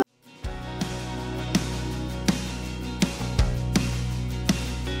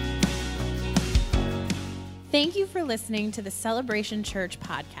Thank you for listening to the Celebration Church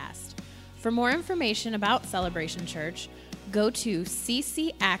podcast. For more information about Celebration Church, go to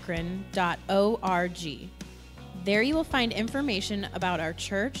ccakron.org. There you will find information about our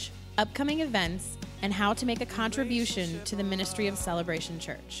church, upcoming events, and how to make a contribution to the ministry of Celebration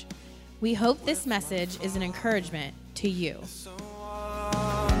Church. We hope this message is an encouragement to you.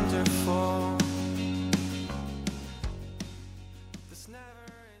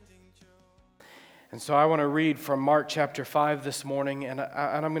 And so I want to read from Mark chapter 5 this morning, and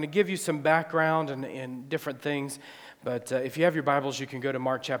I'm going to give you some background and different things. But if you have your Bibles, you can go to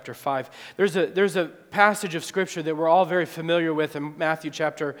Mark chapter 5. There's a passage of Scripture that we're all very familiar with in Matthew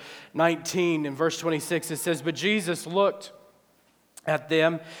chapter 19 and verse 26. It says, "But Jesus looked at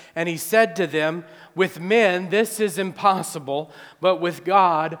them, and he said to them, 'With men this is impossible, but with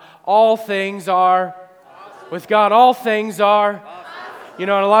God all things are possible.'" With God all things are possible. You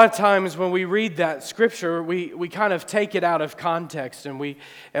know, and a lot of times when we read that Scripture, we kind of take it out of context, and we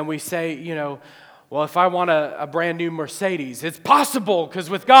say, you know, well, if I want a brand new Mercedes, it's possible, because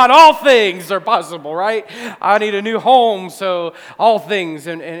with God, all things are possible, right? I need a new home, so all things,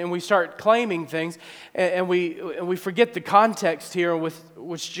 and we start claiming things, and we forget the context here with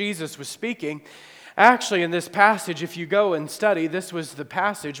which Jesus was speaking. Actually, in this passage, if you go and study, this was the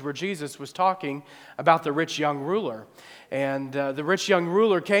passage where Jesus was talking about the rich young ruler. And the rich young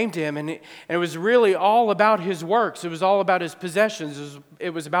ruler came to him, and it was really all about his works. It was all about his possessions. It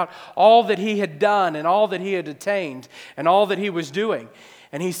was about all that he had done and all that he had attained and all that he was doing.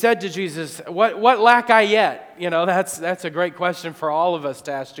 And he said to Jesus, what lack I yet? You know, that's a great question for all of us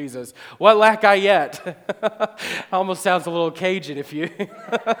to ask Jesus. What lack I yet? Almost sounds a little Cajun if you,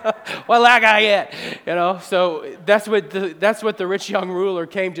 what lack I yet? You know, so that's what the rich young ruler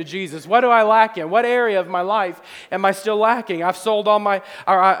came to Jesus. What do I lack in? What area of my life am I still lacking? I've sold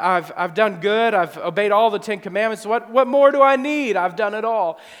I've done good. I've obeyed all the 10 Commandments. What more do I need? I've done it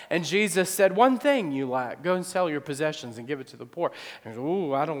all. And Jesus said, one thing you lack. Go and sell your possessions and give it to the poor. And he goes, ooh,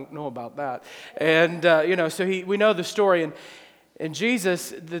 I don't know about that. And, so we know the story. And Jesus,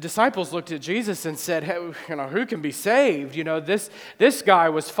 the disciples looked at Jesus and said, hey, who can be saved? You know, this guy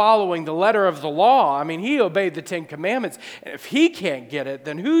was following the letter of the law. I mean, he obeyed the 10 Commandments. And if he can't get it,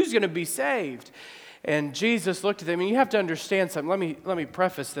 then who's going to be saved? And Jesus looked at them, and you have to understand something. Let me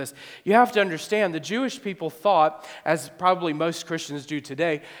preface this. You have to understand the Jewish people thought, as probably most Christians do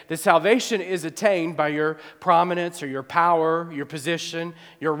today, that salvation is attained by your prominence or your power, your position,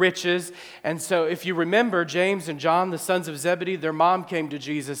 your riches. And so if you remember, James and John, the sons of Zebedee, their mom came to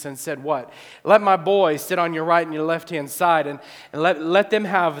Jesus and said, what? Let my boys sit on your right and your left-hand side, and let them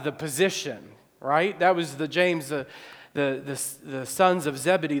have the position, right? That was James, the sons of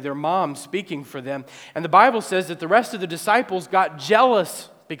Zebedee, their mom speaking for them. And the Bible says that the rest of the disciples got jealous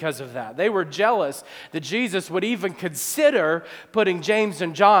because of that. They were jealous that Jesus would even consider putting James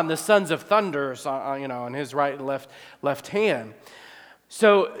and John, the sons of thunder, on his right and left hand.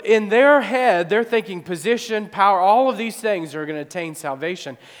 So in their head, they're thinking position, power, all of these things are going to attain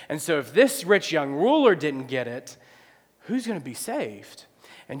salvation. And so if this rich young ruler didn't get it, who's going to be saved?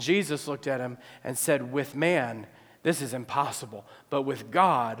 And Jesus looked at him and said, with man, this is impossible, but with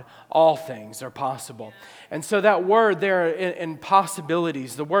God, all things are possible. And so that word there in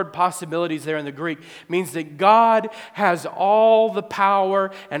possibilities, the word possibilities there in the Greek means that God has all the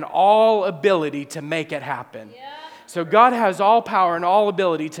power and all ability to make it happen. Yeah. So God has all power and all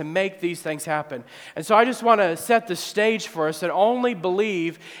ability to make these things happen. And so I just want to set the stage for us that only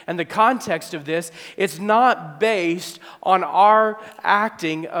believe, and the context of this, it's not based on our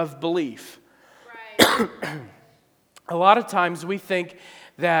acting of belief. Right. A lot of times we think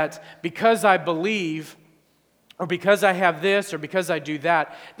that because I believe, or because I have this, or because I do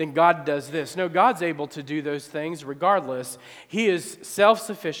that, then God does this. No, God's able to do those things regardless. He is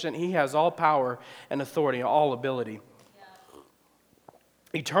self-sufficient. He has all power and authority, all ability. Yeah.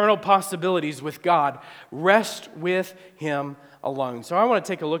 Eternal possibilities with God rest with Him alone. So I want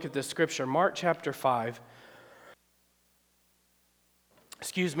to take a look at this scripture, Mark chapter 5.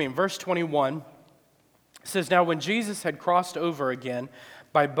 In verse 21. It says, now when Jesus had crossed over again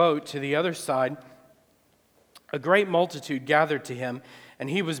by boat to the other side, a great multitude gathered to him, and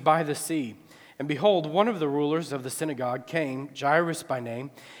he was by the sea. And behold, one of the rulers of the synagogue came, Jairus by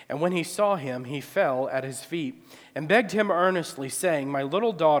name, and when he saw him, he fell at his feet and begged him earnestly, saying, my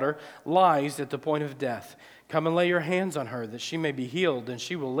little daughter lies at the point of death. Come and lay your hands on her, that she may be healed, and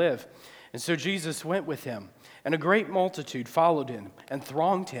she will live. And so Jesus went with him. And a great multitude followed him and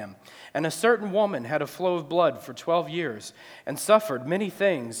thronged him. And a certain woman had a flow of blood for 12 years and suffered many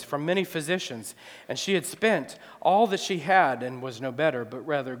things from many physicians. And she had spent all that she had and was no better, but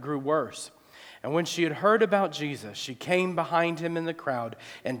rather grew worse. And when she had heard about Jesus, she came behind him in the crowd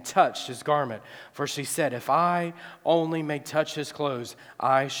and touched his garment. For she said, "If I only may touch his clothes,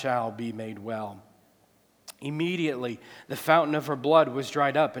 I shall be made well." Immediately, the fountain of her blood was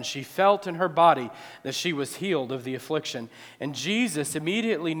dried up, and she felt in her body that she was healed of the affliction. And Jesus,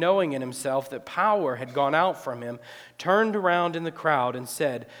 immediately knowing in himself that power had gone out from him, turned around in the crowd and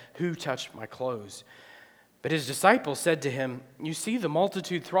said, "Who touched my clothes?" But his disciples said to him, "You see the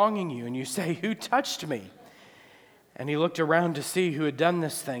multitude thronging you, and you say, 'Who touched me?'" And he looked around to see who had done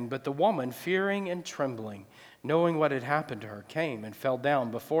this thing. But the woman, fearing and trembling, knowing what had happened to her, came and fell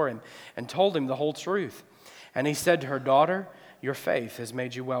down before him and told him the whole truth. And he said to her, "Daughter, your faith has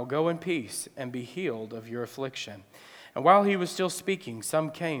made you well. Go in peace and be healed of your affliction." And while he was still speaking, some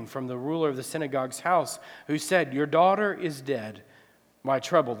came from the ruler of the synagogue's house, who said, "Your daughter is dead. Why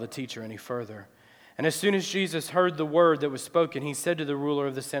trouble the teacher any further?" And as soon as Jesus heard the word that was spoken, he said to the ruler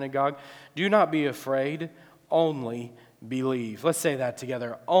of the synagogue, "Do not be afraid, only believe." Let's say that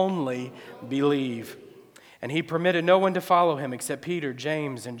together. Only believe. And he permitted no one to follow him except Peter,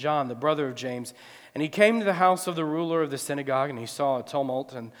 James, and John, the brother of James. And he came to the house of the ruler of the synagogue, and he saw a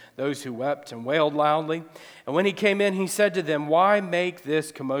tumult and those who wept and wailed loudly. And when he came in, he said to them, "Why make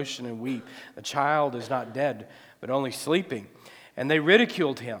this commotion and weep? The child is not dead, but only sleeping." And they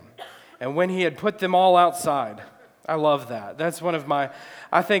ridiculed him. And when he had put them all outside, I love that.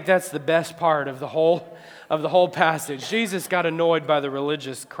 I think that's the best part of the whole passage. Jesus got annoyed by the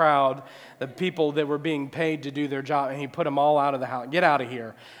religious crowd, the people that were being paid to do their job, and he put them all out of the house. "Get out of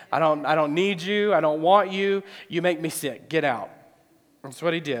here. I don't need you. I don't want you. You make me sick. Get out." That's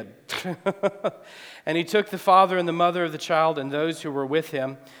what he did. And he took the father and the mother of the child and those who were with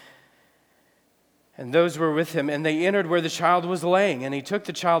him, and they entered where the child was laying. And he took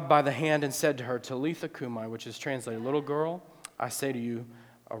the child by the hand and said to her, "Talitha cumi," which is translated, "Little girl, I say to you,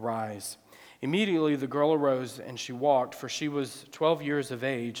 arise." Immediately the girl arose and she walked, for she was 12 years of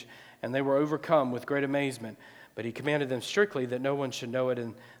age, and they were overcome with great amazement. But he commanded them strictly that no one should know it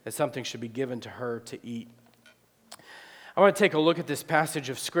and that something should be given to her to eat. I want to take a look at this passage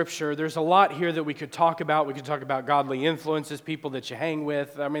of Scripture. There's a lot here that we could talk about. We could talk about godly influences, people that you hang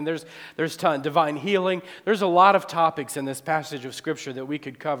with. I mean, there's ton, divine healing. There's a lot of topics in this passage of Scripture that we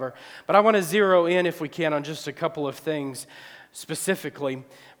could cover. But I want to zero in, if we can, on just a couple of things specifically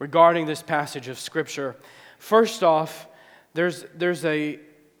regarding this passage of Scripture. First off, there's a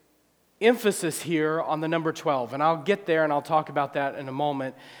emphasis here on the number 12, and I'll get there and I'll talk about that in a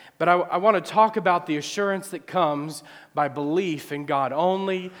moment. But I want to talk about the assurance that comes by belief in God.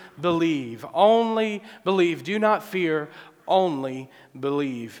 Only believe. Only believe. Do not fear. Only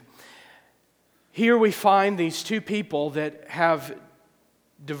believe. Here we find these two people that have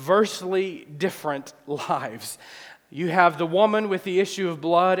diversely different lives. You have the woman with the issue of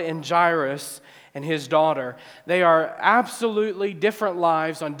blood and Jairus and his daughter. They are absolutely different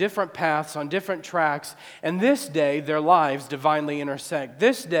lives on different paths, on different tracks. And this day, their lives divinely intersect.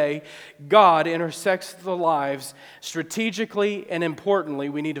 This day, God intersects the lives strategically and importantly.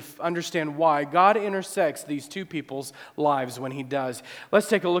 We need to understand why God intersects these two people's lives when he does. Let's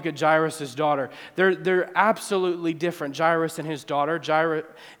take a look at Jairus' daughter. They're absolutely different. Jairus and his daughter, Jairus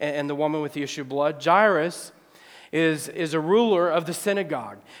and the woman with the issue of blood. Jairus is a ruler of the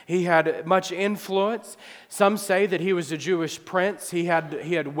synagogue. He had much influence. Some say that he was a Jewish prince. He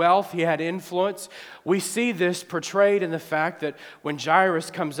had wealth. He had influence. We see this portrayed in the fact that when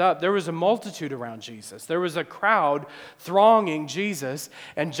Jairus comes up, there was a multitude around Jesus. There was a crowd thronging Jesus,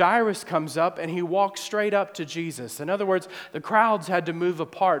 and Jairus comes up and he walks straight up to Jesus. In other words, the crowds had to move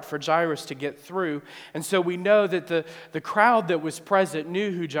apart for Jairus to get through. And so we know that the crowd that was present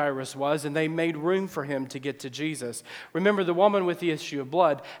knew who Jairus was, and they made room for him to get to Jesus. Remember, the woman with the issue of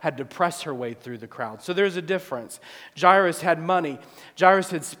blood had to press her way through the crowd. So there's a difference. Jairus had money.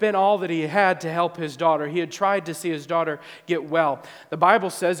 Jairus had spent all that he had to help his daughter. He had tried to see his daughter get well. The Bible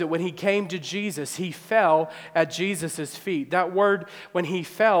says that when he came to Jesus, he fell at Jesus' feet. That word, when he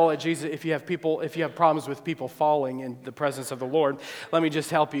fell at Jesus, if you have problems with people falling in the presence of the Lord, let me just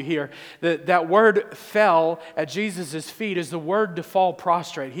help you here. That word fell at Jesus' feet is the word to fall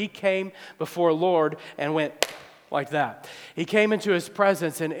prostrate. He came before Lord and went like that. He came into his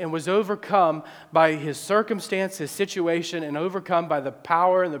presence and was overcome by his circumstance, his situation, and overcome by the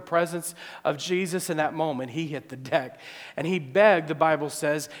power and the presence of Jesus. In that moment, he hit the deck. And he begged, the Bible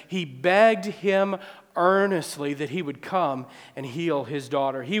says, he begged him earnestly that he would come and heal his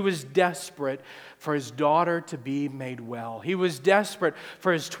daughter. He was desperate for his daughter to be made well. He was desperate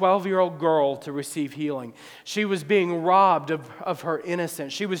for his 12-year-old girl to receive healing. She was being robbed of her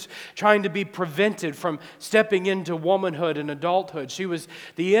innocence. She was trying to be prevented from stepping into womanhood and adulthood.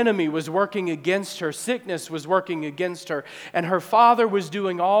 The enemy was working against her. Sickness was working against her. And her father was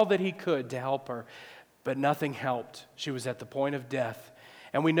doing all that he could to help her. But nothing helped. She was at the point of death.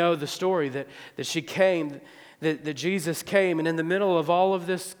 And we know the story that she came, that Jesus came, and in the middle of all of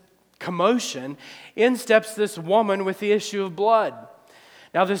this commotion, in steps this woman with the issue of blood.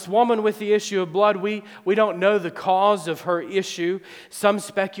 Now, this woman with the issue of blood, we don't know the cause of her issue. Some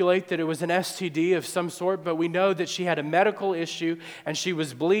speculate that it was an STD of some sort, but we know that she had a medical issue and she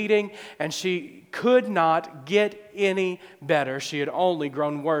was bleeding and she could not get any better. She had only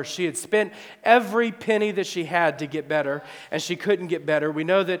grown worse. She had spent every penny that she had to get better and she couldn't get better. We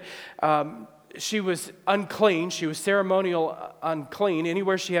know that she was unclean. She was ceremonial unclean.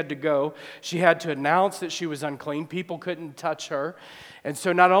 Anywhere she had to go, she had to announce that she was unclean. People couldn't touch her. And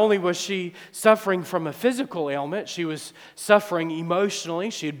so not only was she suffering from a physical ailment, she was suffering emotionally.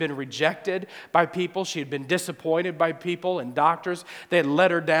 She had been rejected by people. She had been disappointed by people and doctors. They had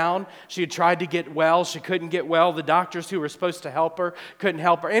let her down. She had tried to get well. She couldn't get well. The doctors who were supposed to help her couldn't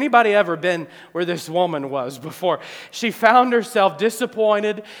help her. Anybody ever been where this woman was before? She found herself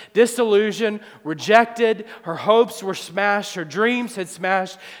disappointed, disillusioned, rejected. Her hopes were smashed. Her dreams had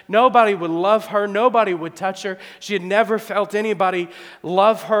smashed. Nobody would love her. Nobody would touch her. She had never felt anybody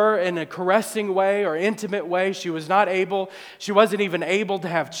love her in a caressing way or intimate way. She wasn't even able to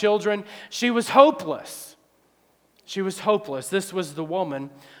have children. She was hopeless. She was hopeless. This was the woman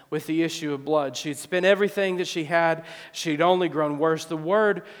with the issue of blood. She had spent everything that she had. She'd only grown worse. The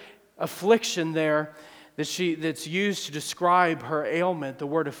word affliction there that's used to describe her ailment, the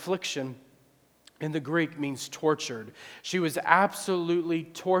word affliction in the Greek means tortured. She was absolutely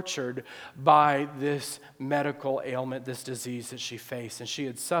tortured by this medical ailment, this disease that she faced, and she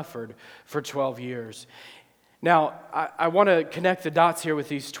had suffered for 12 years. Now, I want to connect the dots here with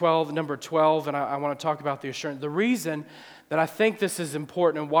these number 12, and I want to talk about the assurance. The reason that I think this is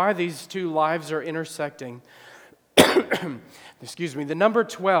important and why these two lives are intersecting, the number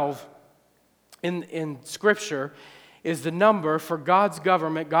 12 in Scripture is the number for God's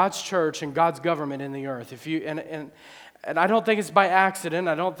government, God's church, and God's government in the earth. And I don't think it's by accident.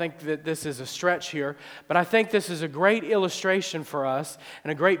 I don't think that this is a stretch here. But I think this is a great illustration for us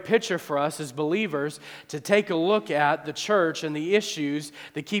and a great picture for us as believers to take a look at the church and the issues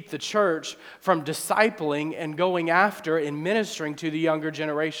that keep the church from discipling and going after and ministering to the younger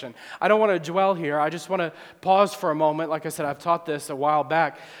generation. I don't want to dwell here. I just want to pause for a moment. Like I said, I've taught this a while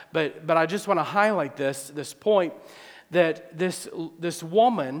back. But I just want to highlight this point that this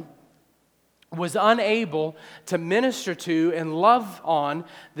woman was unable to minister to and love on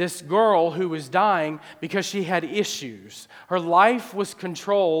this girl who was dying because she had issues. Her life was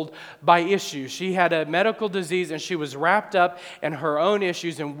controlled by issues. She had a medical disease and she was wrapped up in her own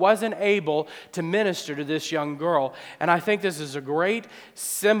issues and wasn't able to minister to this young girl. And I think this is a great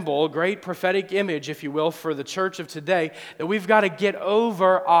symbol, great prophetic image, if you will, for the church of today, that we've got to get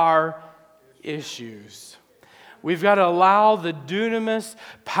over our issues. We've got to allow the dunamis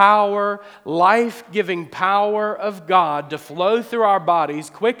power, life-giving power of God to flow through our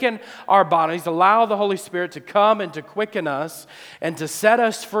bodies, quicken our bodies, allow the Holy Spirit to come and to quicken us and to set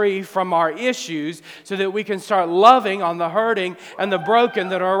us free from our issues so that we can start loving on the hurting and the broken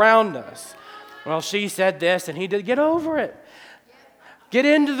that are around us. Well, she said this and he did. Get over it. Get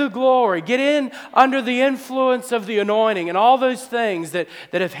into the glory. Get in under the influence of the anointing and all those things that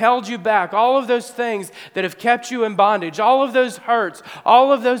have held you back, all of those things that have kept you in bondage, all of those hurts,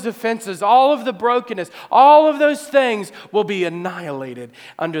 all of those offenses, all of the brokenness, all of those things will be annihilated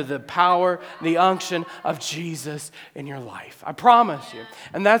under the power, the unction of Jesus in your life. I promise you.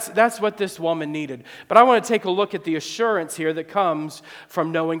 And that's what this woman needed. But I want to take a look at the assurance here that comes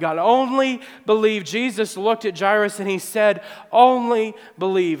from knowing God. Only believe. Jesus looked at Jairus and he said, only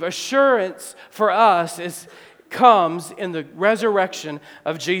believe. Assurance for us comes in the resurrection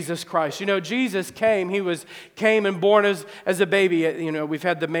of Jesus Christ. You know, Jesus came. He came and born as a baby. You know, we've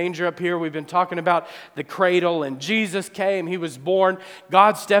had the manger up here. We've been talking about the cradle, and Jesus came. He was born.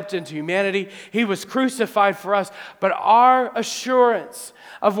 God stepped into humanity. He was crucified for us. But our assurance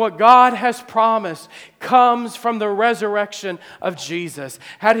of what God has promised comes from the resurrection of Jesus.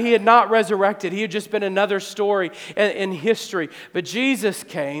 Had he had not resurrected, he had just been another story in history. But Jesus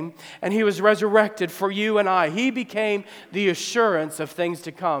came and he was resurrected for you and I. He became the assurance of things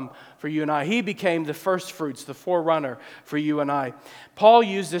to come for you and I. He became the first fruits, the forerunner for you and I. Paul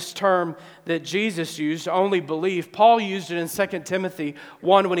used this term that Jesus used, only believe. Paul used it in 2 Timothy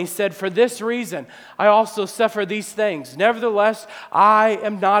 1 when he said, "For this reason I also suffer these things. Nevertheless, I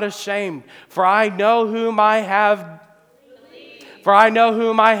am not ashamed, for I know whom I have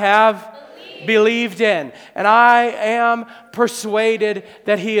believed in, and I am persuaded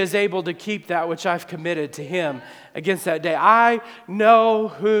that he is able to keep that which I've committed to him against that day. I know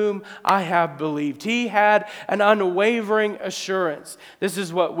whom I have believed." He had an unwavering assurance. This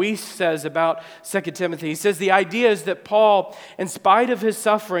is what Weiss says about 2 Timothy. He says, "The idea is that Paul, in spite of his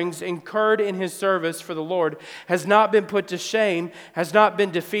sufferings incurred in his service for the Lord, has not been put to shame, has not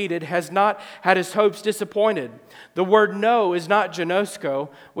been defeated, has not had his hopes disappointed. The word know is not ginosko,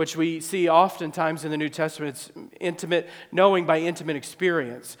 which we see oftentimes in the New Testament. It's intimate, knowing by intimate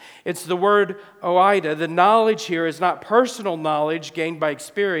experience. It's the word oida. The knowledge here is not personal knowledge gained by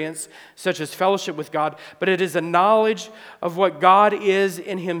experience, such as fellowship with God, but it is a knowledge of what God is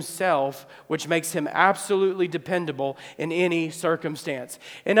in himself, which makes him absolutely dependable in any circumstance."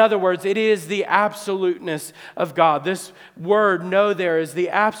 In other words, it is the absoluteness of God. This word know there is the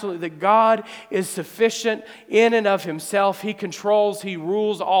absolute, that God is sufficient in and of himself. He controls, he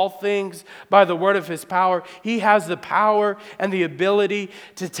rules all things by the word of his power. He has the power and the ability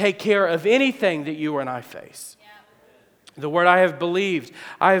to take care of anything that you and I face. The word I have believed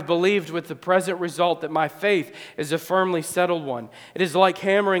with the present result that my faith is a firmly settled one. It is like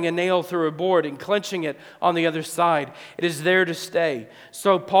hammering a nail through a board and clenching it on the other side. It is there to stay.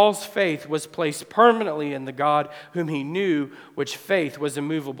 So Paul's faith was placed permanently in the God whom he knew, which faith was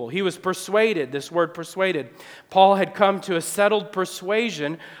immovable. He was persuaded, this word persuaded. Paul had come to a settled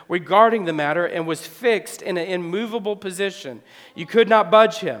persuasion regarding the matter and was fixed in an immovable position. You could not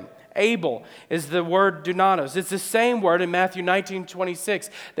budge him. Able is the word dunanos. It's the same word in Matthew 19:26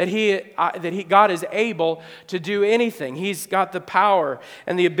 that God is able to do anything. He's got the power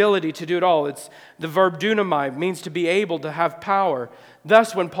and the ability to do it all. It's the verb dunamai, means to be able to have power.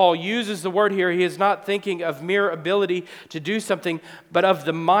 Thus, when Paul uses the word here, he is not thinking of mere ability to do something, but of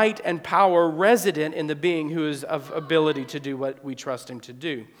the might and power resident in the being who is of ability to do what we trust him to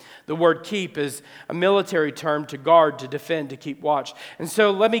do. The word keep is a military term to guard, to defend, to keep watch. And so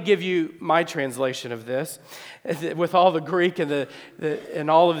let me give you my translation of this, with all the Greek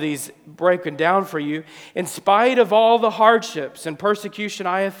and all of these broken down for you. In spite of all the hardships and persecution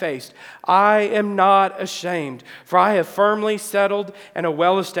I have faced, I am not ashamed, for I have firmly settled and a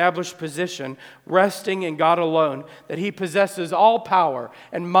well-established position, resting in God alone, that he possesses all power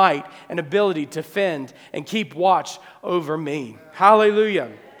and might and ability to fend and keep watch over me. Hallelujah.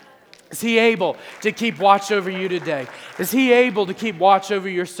 Is he able to keep watch over you today? Is he able to keep watch over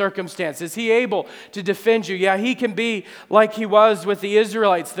your circumstances? Is he able to defend you? Yeah, he can be like he was with the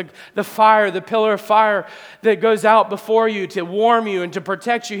Israelites, the fire, the pillar of fire that goes out before you to warm you and to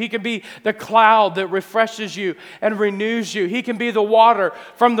protect you. He can be the cloud that refreshes you and renews you. He can be the water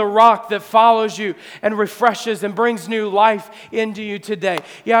from the rock that follows you and refreshes and brings new life into you today.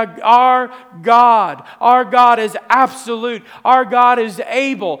 Yeah, our God is absolute. Our God is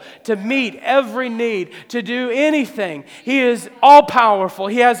able to meet every need, to do anything. He is all-powerful.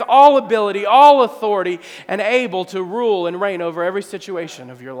 He has all ability, all authority, and able to rule and reign over every situation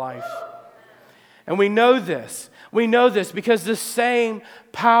of your life. And we know this. We know this because the same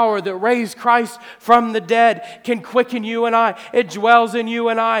power that raised Christ from the dead can quicken you and I. It dwells in you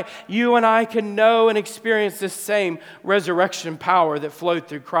and I. You and I can know and experience this same resurrection power that flowed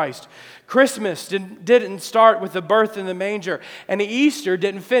through Christ. Christmas didn't start with the birth in the manger, and Easter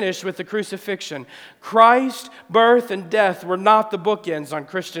didn't finish with the crucifixion. Christ's birth and death were not the bookends on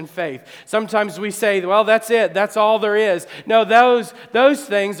Christian faith. Sometimes we say, well, that's it. That's all there is. No, those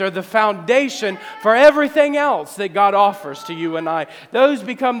things are the foundation for everything else that God offers to you and I. Those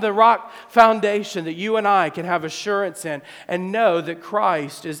become the rock foundation that you and I can have assurance in and know that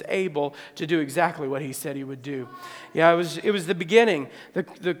Christ is able to do exactly what he said he would do. Yeah, it was the beginning.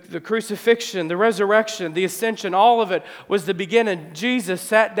 The crucifixion, the resurrection, the ascension, all of it was the beginning. Jesus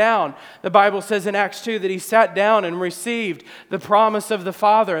sat down. The Bible says in Acts 2 that he sat down and received the promise of the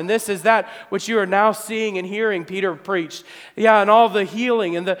Father. And this is that which you are now seeing and hearing Peter preached. Yeah, and all the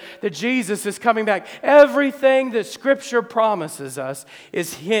healing and that Jesus is coming back. Everything that Scripture promises us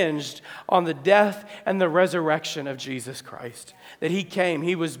is hinged on the death and the resurrection of Jesus Christ. That he came,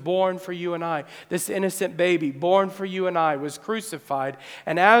 he was born for you and I. This innocent baby born for you and I was crucified.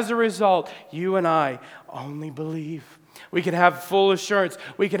 And as a result, you and I only believe. We can have full assurance.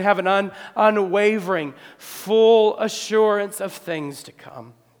 We can have an unwavering, full assurance of things to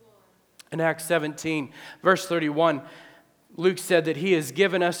come. In Acts 17, verse 31, Luke said that he has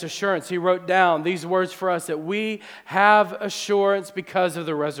given us assurance. He wrote down these words for us, that we have assurance because of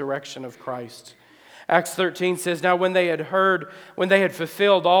the resurrection of Christ. Acts 13 says, now when they had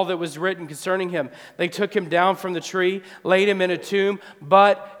fulfilled all that was written concerning him, they took him down from the tree, laid him in a tomb,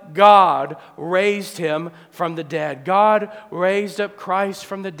 but God raised him from the dead. God raised up Christ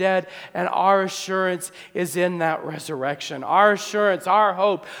from the dead, and our assurance is in that resurrection. Our assurance, our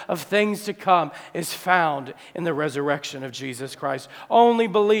hope of things to come is found in the resurrection of Jesus Christ. Only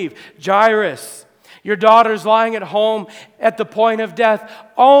believe. Jairus, your daughter's lying at home at the point of death.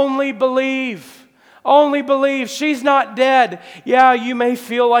 Only believe. Only believe. She's not dead. Yeah, you may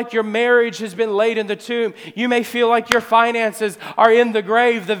feel like your marriage has been laid in the tomb. You may feel like your finances are in the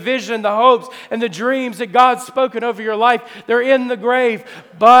grave. The vision, the hopes, and the dreams that God's spoken over your life, they're in the grave.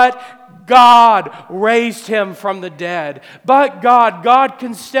 But God raised him from the dead. But God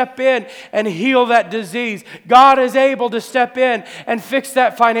can step in and heal that disease. God is able to step in and fix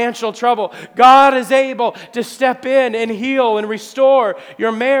that financial trouble. God is able to step in and heal and restore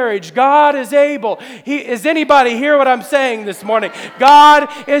your marriage. God is able. Is anybody hear what I'm saying this morning? God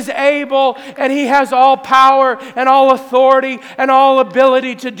is able, and He has all power and all authority and all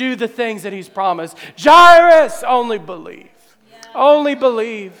ability to do the things that He's promised. Jairus, only believe. Only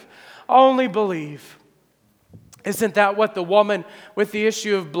believe. Only believe. Isn't that what the woman with the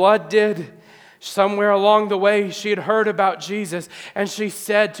issue of blood did? Somewhere along the way, she had heard about Jesus, and she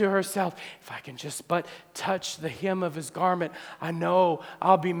said to herself, if I can just but touch the hem of His garment, I know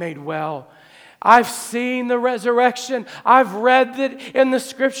I'll be made well. I've seen the resurrection. I've read it in the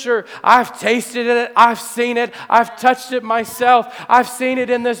Scripture. I've tasted it. I've seen it. I've touched it myself. I've seen it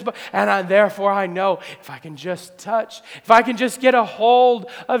in this book. And therefore I know if I can just touch, if I can just get a hold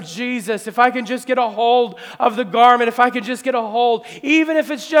of Jesus, if I can just get a hold of the garment, if I can just get a hold, even if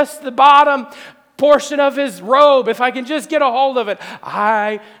it's just the bottom portion of His robe, if I can just get a hold of it,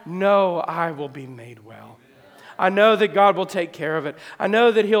 I know I will be made well. I know that God will take care of it. I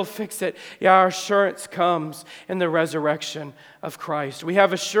know that He'll fix it. Yeah, our assurance comes in the resurrection of Christ. We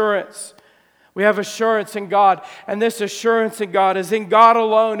have assurance. We have assurance in God. And this assurance in God is in God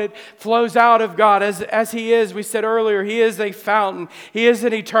alone. It flows out of God as He is. We said earlier, He is a fountain. He is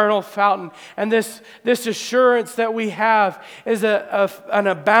an eternal fountain. And this assurance that we have is an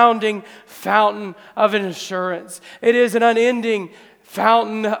abounding fountain of an assurance. It is an unending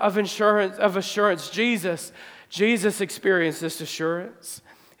fountain of assurance. Jesus experienced this assurance.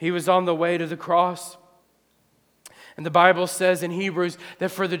 He was on the way to the cross. And the Bible says in Hebrews that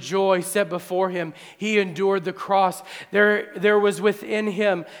for the joy set before Him, He endured the cross. There was within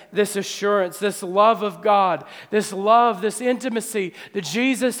Him this assurance, this love of God, this love, this intimacy that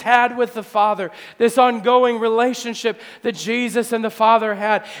Jesus had with the Father, this ongoing relationship that Jesus and the Father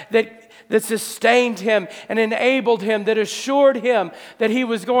had, that sustained Him and enabled Him, that assured Him that He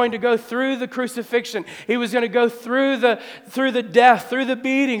was going to go through the crucifixion. He was going to go through the death, through the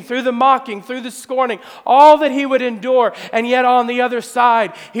beating, through the mocking, through the scorning, all that He would endure. And yet on the other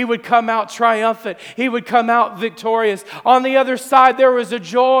side, He would come out triumphant. He would come out victorious. On the other side, there was a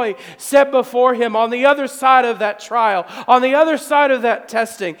joy set before Him. On the other side of that trial, on the other side of that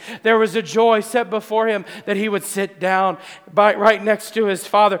testing, there was a joy set before Him that He would sit down right next to His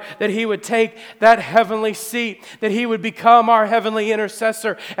Father, that He would take that heavenly seat, that He would become our heavenly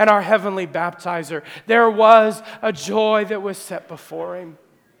intercessor and our heavenly baptizer. There was a joy that was set before Him.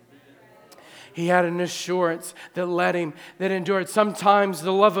 He had an assurance that led Him, that endured. Sometimes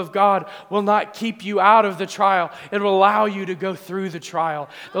the love of God will not keep you out of the trial. It will allow you to go through the trial.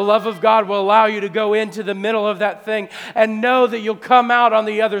 The love of God will allow you to go into the middle of that thing and know that you'll come out on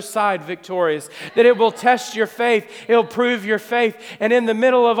the other side victorious, that it will test your faith, it will prove your faith, and in the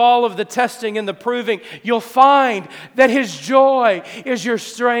middle of all of the testing and the proving, you'll find that His joy is your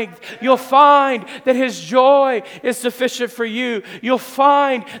strength. You'll find that His joy is sufficient for you. You'll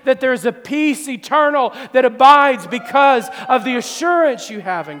find that there's a peace eternal that abides because of the assurance you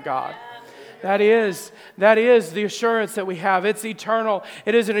have in God. That is the assurance that we have. It's eternal.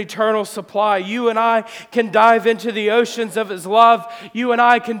 It is an eternal supply. You and I can dive into the oceans of His love. You and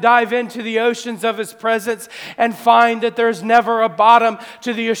I can dive into the oceans of His presence and find that there's never a bottom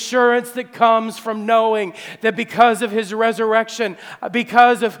to the assurance that comes from knowing that because of His resurrection,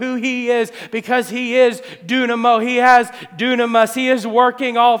 because of who He is, because He is dunamo, He has dunamis, He is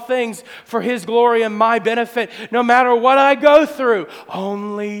working all things for His glory and my benefit. No matter what I go through,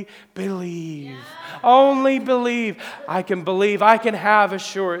 only believe. Only believe. I can believe. I can have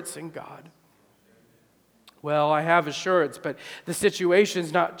assurance in God. Well, I have assurance, but the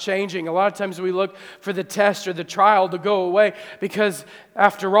situation's not changing. A lot of times we look for the test or the trial to go away because,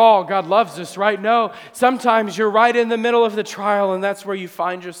 after all, God loves us, right? No, sometimes you're right in the middle of the trial, and that's where you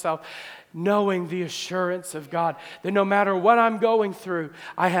find yourself, knowing the assurance of God that no matter what I'm going through,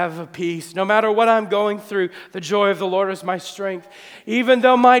 I have a peace. No matter what I'm going through, the joy of the Lord is my strength. Even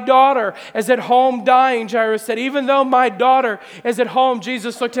though my daughter is at home dying, Jairus said, even though my daughter is at home,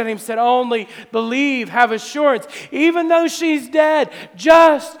 Jesus looked at him and said, only believe, have assurance. Even though she's dead,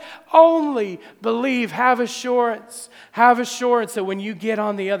 just only believe, have assurance. Have assurance that when you get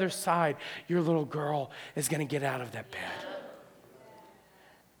on the other side, your little girl is going to get out of that bed.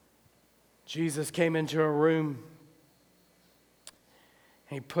 Jesus came into a room.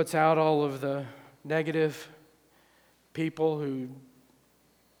 He puts out all of the negative people who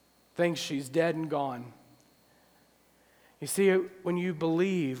think she's dead and gone. You see, when you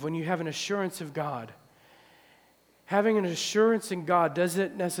believe, when you have an assurance of God, having an assurance in God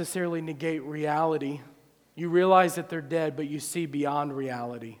doesn't necessarily negate reality. You realize that they're dead, but you see beyond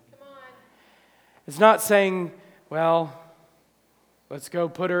reality. It's not saying, well, let's go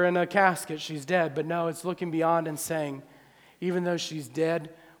put her in a casket, she's dead. But no, it's looking beyond and saying, even though she's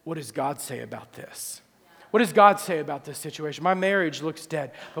dead, what does God say about this? What does God say about this situation? My marriage looks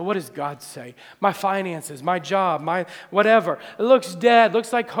dead, but what does God say? My finances, my job, my whatever, it looks dead,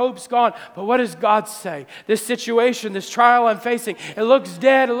 looks like hope's gone, but what does God say? This situation, this trial I'm facing, it looks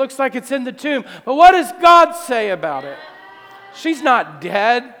dead, it looks like it's in the tomb, but what does God say about it? She's not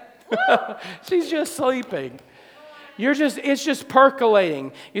dead. She's just sleeping. It's just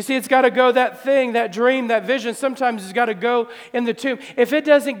percolating. You see, it's got to go, that thing, that dream, that vision, sometimes it's got to go in the tomb. If it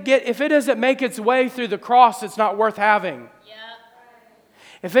doesn't make its way through the cross, it's not worth having.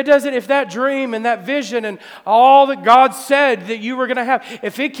 If that dream and that vision and all that God said that you were going to have,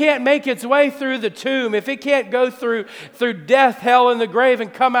 if it can't make its way through the tomb, if it can't go through death, hell, and the grave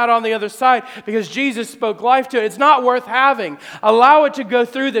and come out on the other side because Jesus spoke life to it, it's not worth having. Allow it to go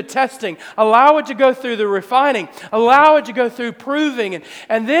through the testing. Allow it to go through the refining. Allow it to go through proving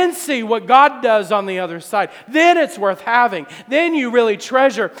and then see what God does on the other side. Then it's worth having. Then you really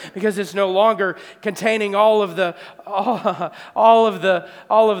treasure because it's no longer containing all of the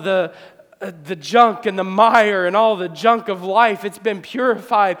junk and the mire and all the junk of life. It's been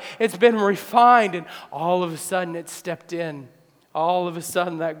purified. It's been refined. And all of a sudden it stepped in. All of a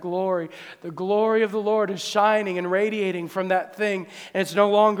sudden that glory, the glory of the Lord is shining and radiating from that thing. And it's no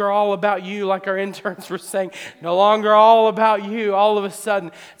longer all about you, like our interns were saying. No longer all about you. All of a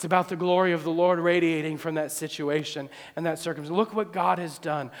sudden it's about the glory of the Lord radiating from that situation and that circumstance. Look what God has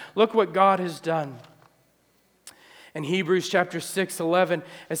done. Look what God has done. In Hebrews chapter 6:11,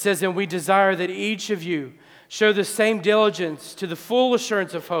 it says, and we desire that each of you show the same diligence to the full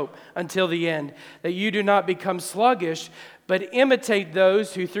assurance of hope until the end, that you do not become sluggish, but imitate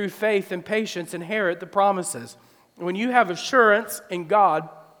those who through faith and patience inherit the promises. When you have assurance in God,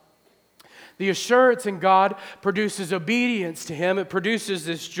 the assurance in God produces obedience to Him. It produces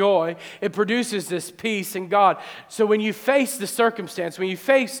this joy. It produces this peace in God. So when you face the circumstance, when you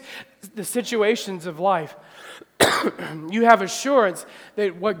face the situations of life, you have assurance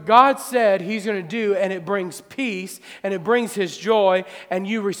that what God said He's going to do, and it brings peace, and it brings His joy, and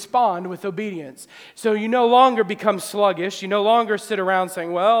you respond with obedience. So you no longer become sluggish. You no longer sit around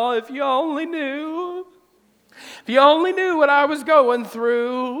saying, well, if you only knew what I was going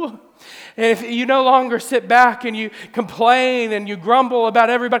through. And if you no longer sit back and you complain and you grumble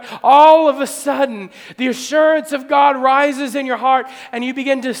about everybody, all of a sudden the assurance of God rises in your heart and you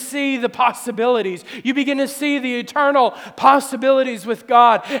begin to see the possibilities. You begin to see the eternal possibilities with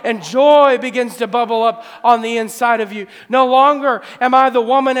God, and joy begins to bubble up on the inside of you. No longer am I the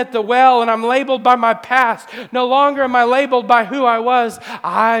woman at the well and I'm labeled by my past. No longer am I labeled by who I was.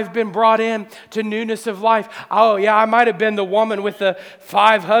 I've been brought in to newness of life. Oh yeah, I might have been the woman with the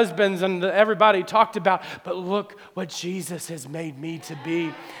 5 husbands and everybody talked about, but look what Jesus has made me to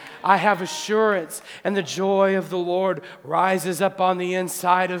be. I have assurance, and the joy of the Lord rises up on the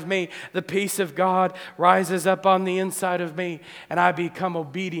inside of me. The peace of God rises up on the inside of me, and I become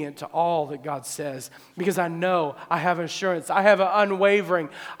obedient to all that God says because I know I have assurance. I have an unwavering,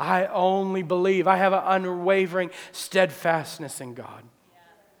 I only believe. I have an unwavering steadfastness in God.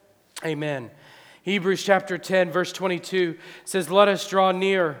 Amen. Hebrews chapter 10, verse 22 says, let us draw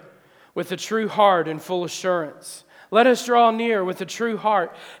near with a true heart and full assurance, Let us draw near with a true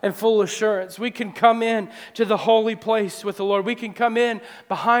heart and full assurance. We can come in to the holy place with the Lord. We can come in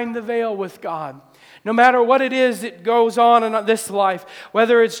behind the veil with God. No matter what it is that goes on in this life,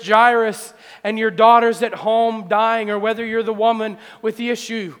 whether it's Jairus and your daughter's at home dying, or whether you're the woman with the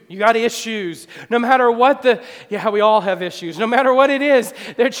issue, you got issues. No matter what we all have issues. No matter what it is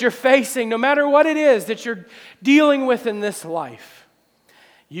that you're facing, no matter what it is that you're dealing with in this life,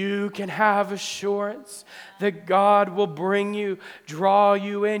 you can have assurance that God will bring you, draw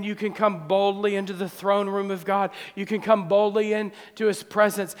you in. You can come boldly into the throne room of God. You can come boldly into His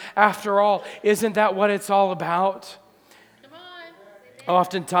presence. After all, isn't that what it's all about? Come on.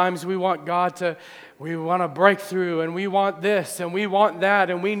 Oftentimes we want we want a breakthrough, and we want this, and we want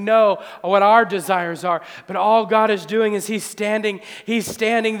that, and we know what our desires are. But all God is doing is He's standing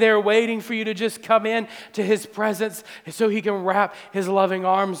there waiting for you to just come in to His presence so He can wrap His loving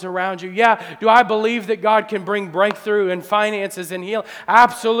arms around you. Yeah, do I believe that God can bring breakthrough and finances and heal?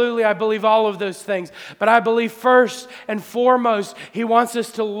 Absolutely, I believe all of those things. But I believe first and foremost, He wants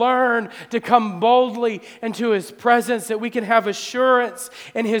us to learn to come boldly into His presence, that we can have assurance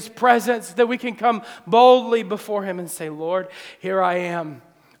in His presence, that we can come boldly before Him and say, Lord, here I am.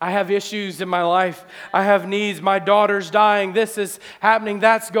 I have issues in my life. I have needs. My daughter's dying. This is happening.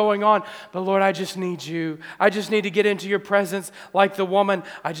 That's going on. But Lord, I just need you. I just need to get into your presence like the woman.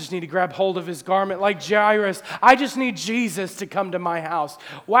 I just need to grab hold of his garment like Jairus. I just need Jesus to come to my house.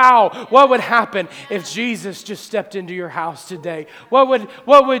 Wow, what would happen if Jesus just stepped into your house today? What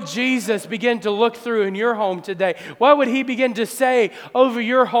would Jesus begin to look through in your home today? What would He begin to say over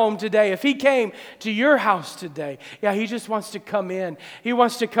your home today if He came to your house today? Yeah, He just wants to come in. He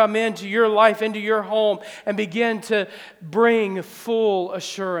wants to come into your life, into your home, and begin to bring full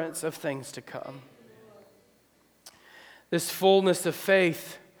assurance of things to come. This fullness of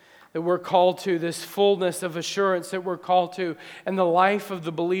faith that we're called to, this fullness of assurance that we're called to, and the life of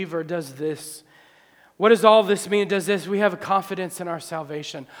the believer does this. What does all this mean? It does this. We have a confidence in our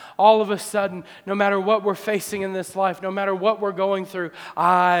salvation. All of a sudden, no matter what we're facing in this life, no matter what we're going through,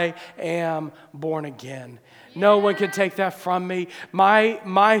 I am born again. No one can take that from me.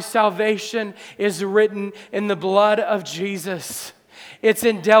 My salvation is written in the blood of Jesus. It's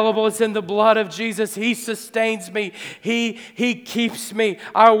indelible. It's in the blood of Jesus. He sustains me. He keeps me.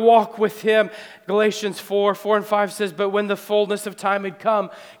 I walk with Him. Galatians 4:4-5 says, but when the fullness of time had come,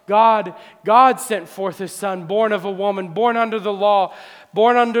 God sent forth His Son, born of a woman, born under the law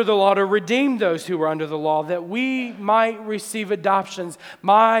to redeem those who were under the law, that we might receive adoptions.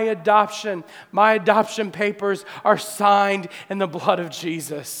 My adoption papers are signed in the blood of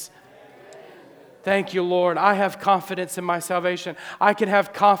Jesus. Thank you, Lord. I have confidence in my salvation. I can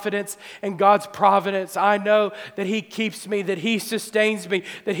have confidence in God's providence. I know that He keeps me, that He sustains me,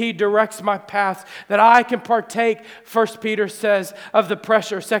 that He directs my paths, that I can partake, 1 Peter says, of the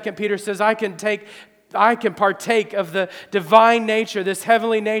pressure. 2 Peter says, I can partake of the divine nature, this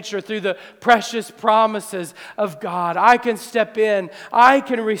heavenly nature, through the precious promises of God. I can step in. I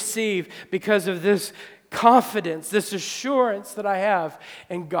can receive because of this confidence, this assurance that I have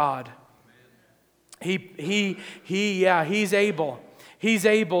in God. He's able. He's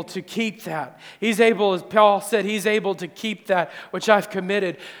able to keep that. He's able, as Paul said, He's able to keep that which I've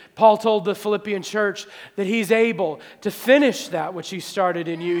committed. Paul told the Philippian church that He's able to finish that which He started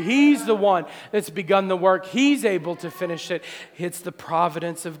in you. He's the one that's begun the work. He's able to finish it. It's the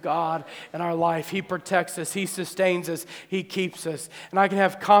providence of God in our life. He protects us. He sustains us. He keeps us. And I can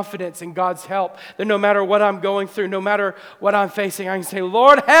have confidence in God's help, that no matter what I'm going through, no matter what I'm facing, I can say,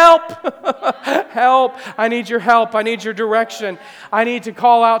 Lord, help! Help! I need your help. I need your direction. I need to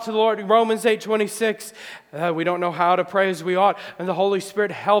call out to the Lord. Romans 8:26. We don't know how to pray as we ought, and the Holy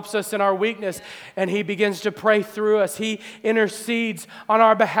Spirit helps us in our weakness, and He begins to pray through us. He intercedes on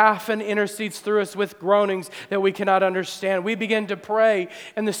our behalf and intercedes through us with groanings that we cannot understand. We begin to pray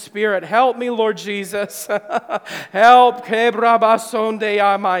in the Spirit. Help me, Lord Jesus. Help.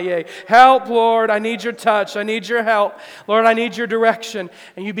 Help, Lord. I need your touch. I need your help. Lord, I need your direction.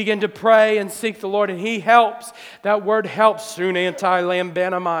 And you begin to pray and seek the Lord, and He helps. That word helps, sunantai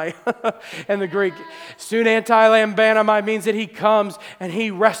lambanamai in the Greek. Sunantai lambanamai means that He comes and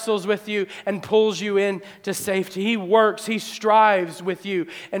He wrestles with you and pulls you into safety. He works, He strives with you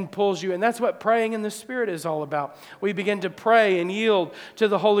and pulls you. And that's what praying in the Spirit is all about. We begin to pray and yield to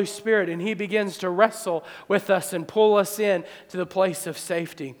the Holy Spirit, and He begins to wrestle with us and pull us in to the place of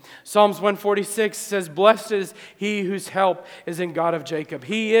safety. Psalms 146 says, blessed is he whose help is in God of Jacob.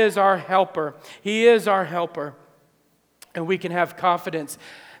 He is our helper. He is our helper. And we can have confidence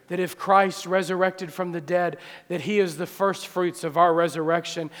that if Christ resurrected from the dead, that He is the first fruits of our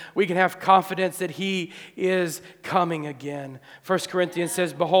resurrection. We can have confidence that He is coming again. 1 Corinthians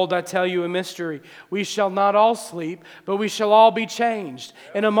says, "Behold, I tell you a mystery. We shall not all sleep, but we shall all be changed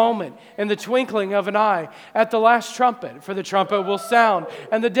in a moment, in the twinkling of an eye, at the last trumpet. For the trumpet will sound,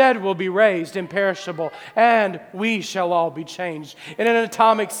 and the dead will be raised imperishable, and we shall all be changed." In an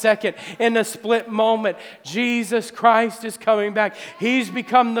atomic second, in a split moment, Jesus Christ is coming back. He's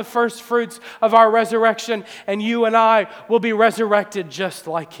become the first fruits of our resurrection, and you and I will be resurrected just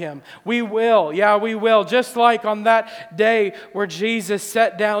like Him. We will, just like on that day where Jesus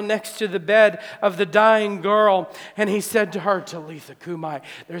sat down next to the bed of the dying girl, and He said to her, "Talitha Kumai,"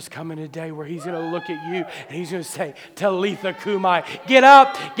 there's coming a day where He's going to look at you, and He's going to say, "Talitha Kumai, get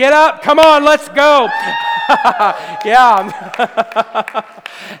up, come on, let's go."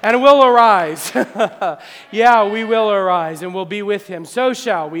 And we'll arise. We will arise, and we'll be with Him. So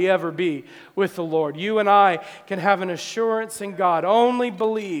shall we ever be with the Lord. You and I can have an assurance in God. Only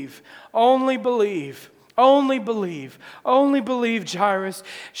believe. Only believe. Only believe. Only believe, Jairus.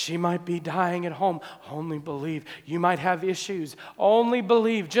 She might be dying at home. Only believe. You might have issues. Only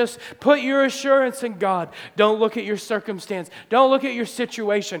believe. Just put your assurance in God. Don't look at your circumstance. Don't look at your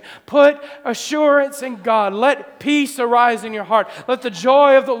situation. Put assurance in God. Let peace arise in your heart. Let the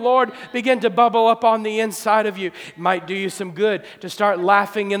joy of the Lord begin to bubble up on the inside of you. It might do you some good to start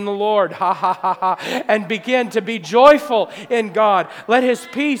laughing in the Lord. Ha, ha, ha, ha. And begin to be joyful in God. Let His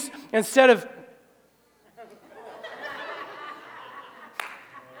peace, instead of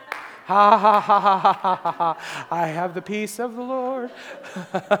ha, ha, ha, ha, ha, ha, ha. I have the peace of the Lord.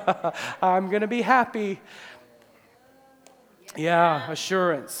 I'm going to be happy.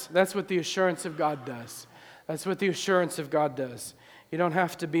 Assurance. That's what the assurance of God does. That's what the assurance of God does. You don't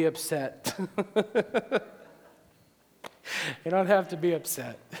have to be upset. You don't have to be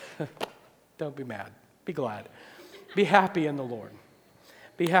upset. Don't be mad. Be glad. Be happy in the Lord.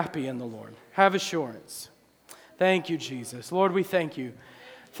 Be happy in the Lord. Have assurance. Thank you, Jesus. Lord, we thank you.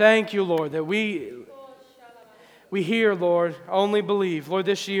 Thank you, Lord, that we hear, Lord, only believe. Lord,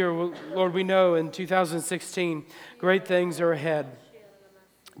 this year, Lord, we know in 2016, great things are ahead.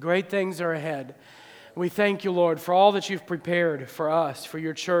 Great things are ahead. We thank you, Lord, for all that you've prepared for us, for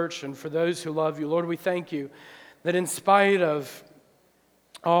your church, and for those who love you. Lord, we thank you that in spite of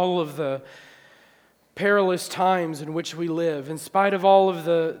all of the perilous times in which we live, in spite of all of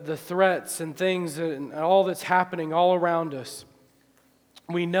the threats and things and all that's happening all around us,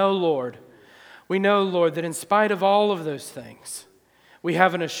 we know, Lord, that in spite of all of those things, we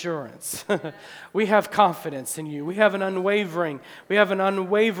have an assurance. We have confidence in you. We have an unwavering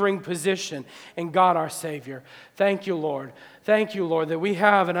position in God our Savior. Thank you, Lord. Thank you, Lord, that we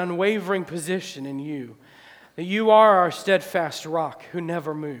have an unwavering position in you. That you are our steadfast rock who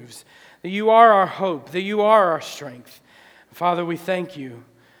never moves. That you are our hope. That you are our strength. Father, we thank you.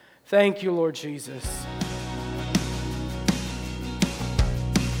 Thank you, Lord Jesus.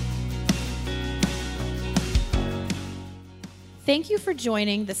 Thank you for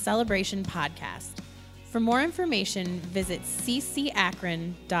joining the Celebration Podcast. For more information, visit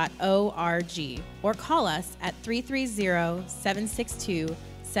ccakron.org or call us at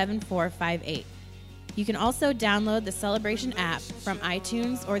 330-762-7458. You can also download the Celebration app from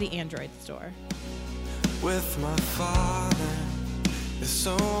iTunes or the Android store. With my Father is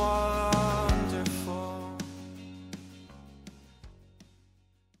so